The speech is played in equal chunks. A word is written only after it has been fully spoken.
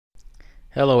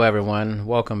Hello, everyone.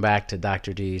 Welcome back to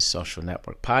Dr. D's Social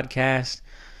Network Podcast.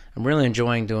 I'm really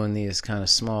enjoying doing these kind of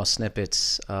small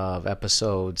snippets of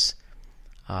episodes.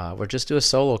 We're just do a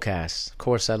solo cast. Of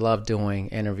course, I love doing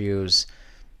interviews.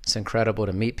 It's incredible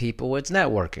to meet people. It's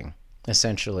networking,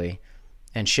 essentially,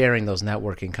 and sharing those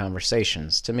networking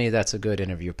conversations. To me, that's a good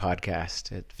interview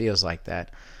podcast. It feels like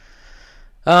that.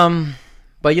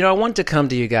 But, I want to come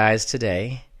to you guys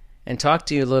today and talk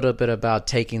to you a little bit about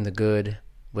taking the good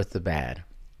with the bad.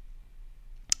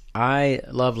 I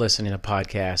love listening to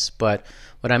podcasts, but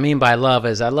what I mean by love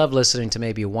is I love listening to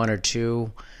maybe one or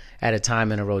two at a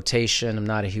time in a rotation. I'm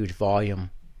not a huge volume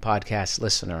podcast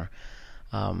listener.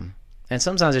 And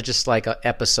sometimes it's just like an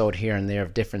episode here and there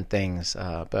of different things.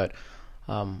 But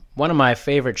one of my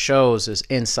favorite shows is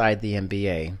Inside the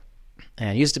NBA. And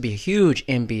I used to be a huge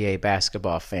NBA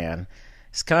basketball fan.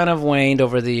 It's kind of waned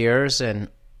over the years, and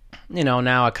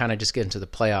now I kind of just get into the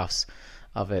playoffs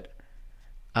of it.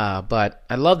 But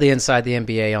I love the Inside the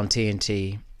NBA on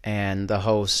TNT, and the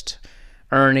host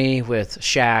Ernie with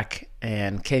Shaq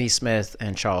and Kenny Smith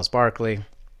and Charles Barkley.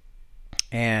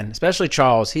 And especially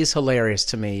Charles, he's hilarious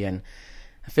to me, and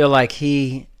I feel like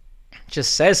he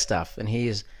just says stuff, and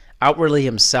he's outwardly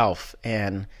himself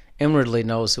and inwardly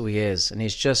knows who he is, and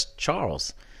he's just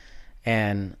Charles.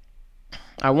 And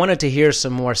I wanted to hear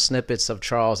some more snippets of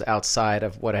Charles outside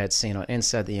of what I had seen on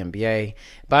Inside the NBA.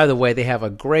 By the way, they have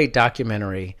a great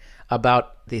documentary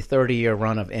about the 30-year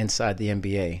run of Inside the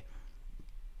NBA.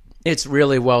 It's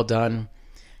really well done.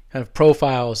 Kind of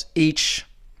profiles each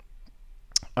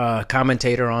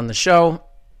commentator on the show,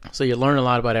 so you learn a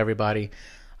lot about everybody.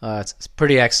 It's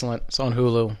pretty excellent. It's on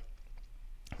Hulu.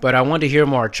 But I wanted to hear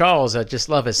more of Charles. I just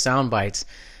love his sound bites.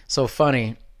 So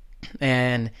funny.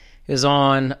 And he was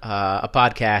on a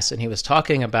podcast, and he was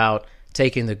talking about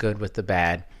taking the good with the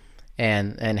bad,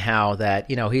 and how that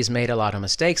he's made a lot of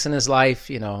mistakes in his life,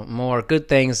 more good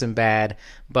things than bad.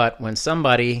 But when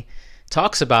somebody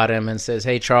talks about him and says,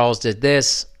 "Hey, Charles did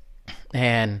this,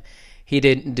 and he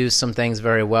didn't do some things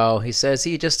very well," he says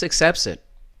he just accepts it,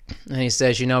 and he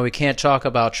says, we can't talk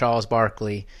about Charles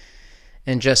Barkley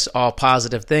and just all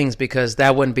positive things, because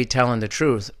that wouldn't be telling the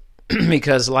truth.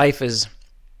 Because life is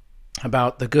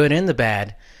about the good and the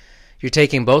bad. You're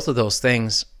taking both of those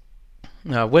things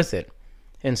with it.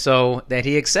 And so that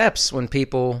he accepts when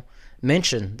people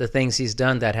mention the things he's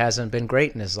done that hasn't been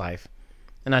great in his life.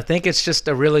 And I think it's just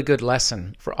a really good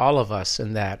lesson for all of us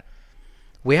in that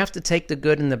we have to take the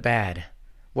good and the bad.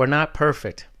 We're not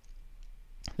perfect.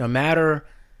 No matter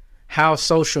how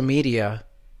social media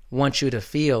wants you to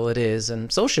feel it is,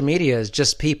 and social media is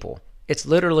just people. It's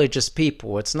literally just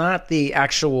people. It's not the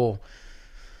actual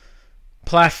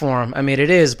platform. I mean,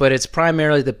 it is, but it's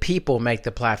primarily the people make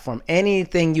the platform.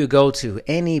 Anything you go to,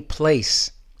 any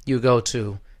place you go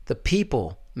to, the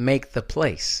people make the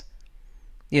place.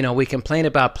 We complain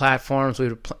about platforms,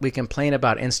 we complain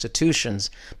about institutions,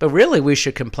 but really we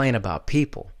should complain about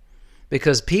people,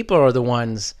 because people are the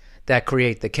ones that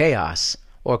create the chaos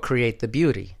or create the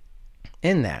beauty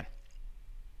in that.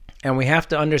 And we have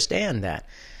to understand that.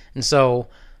 And so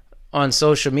on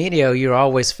social media, you're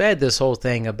always fed this whole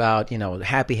thing about,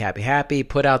 happy, happy, happy,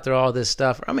 put out there all this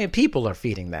stuff. I mean, people are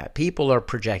feeding that. People are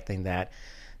projecting that.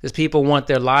 Because people want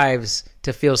their lives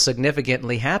to feel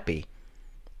significantly happy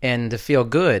and to feel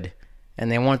good.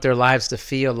 And they want their lives to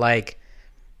feel like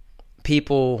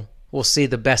people will see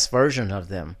the best version of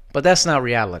them. But that's not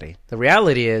reality. The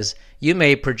reality is you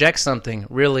may project something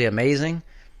really amazing,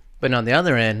 but on the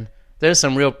other end, there's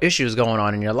some real issues going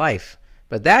on in your life.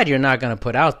 But that you're not going to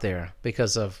put out there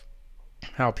because of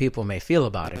how people may feel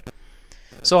about it.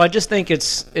 So I just think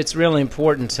it's really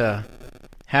important to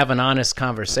have an honest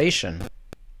conversation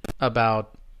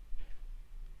about,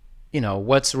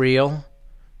 what's real,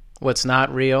 what's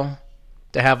not real,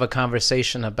 to have a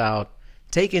conversation about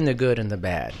taking the good and the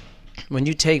bad. When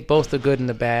you take both the good and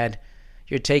the bad,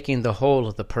 you're taking the whole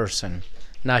of the person,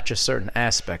 not just certain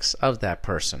aspects of that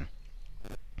person.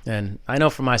 And I know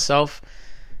for myself,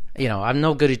 I'm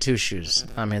no goody two-shoes.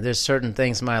 I mean, there's certain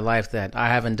things in my life that I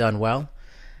haven't done well,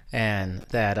 and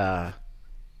that, I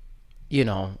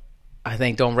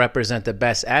think don't represent the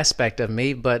best aspect of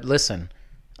me. But listen,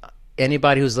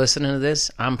 anybody who's listening to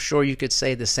this, I'm sure you could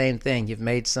say the same thing. You've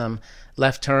made some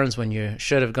left turns when you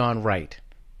should have gone right.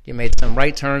 You made some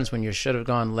right turns when you should have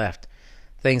gone left.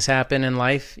 Things happen in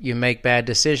life. You make bad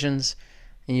decisions,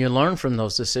 and you learn from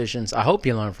those decisions. I hope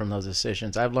you learn from those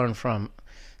decisions. I've learned from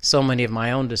so many of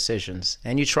my own decisions.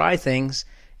 And you try things,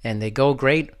 and they go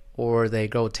great or they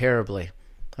go terribly.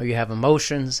 Or you have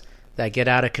emotions that get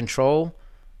out of control,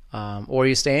 or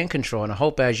you stay in control. And I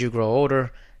hope as you grow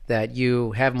older that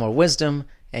you have more wisdom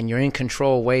and you're in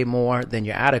control way more than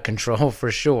you're out of control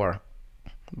for sure.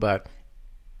 But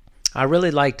I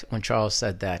really liked when Charles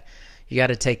said that. You got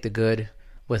to take the good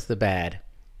with the bad,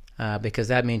 because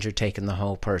that means you're taking the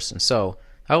whole person. So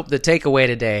I hope the takeaway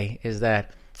today is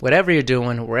that whatever you're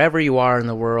doing, wherever you are in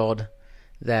the world,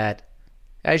 that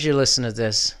as you listen to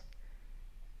this,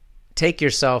 take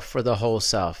yourself for the whole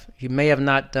self. You may have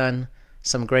not done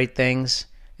some great things.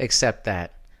 Accept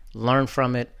that. Learn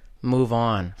from it. Move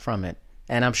on from it.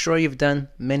 And I'm sure you've done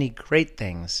many great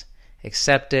things.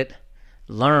 Accept it.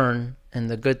 Learn in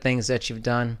the good things that you've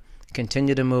done.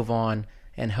 Continue to move on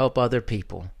and help other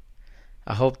people.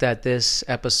 I hope that this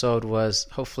episode was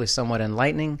hopefully somewhat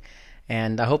enlightening,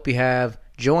 and I hope you have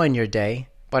joy in your day.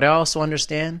 But I also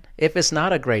understand if it's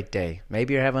not a great day,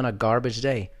 maybe you're having a garbage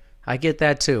day. I get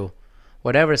that too.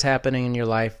 Whatever's happening in your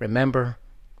life, remember,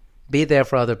 be there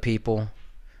for other people,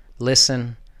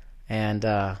 listen, and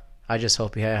I just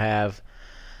hope you have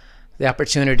the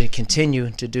opportunity to continue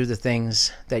to do the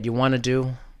things that you want to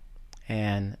do,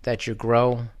 and that you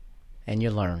grow and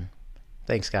you learn.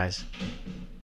 Thanks, guys.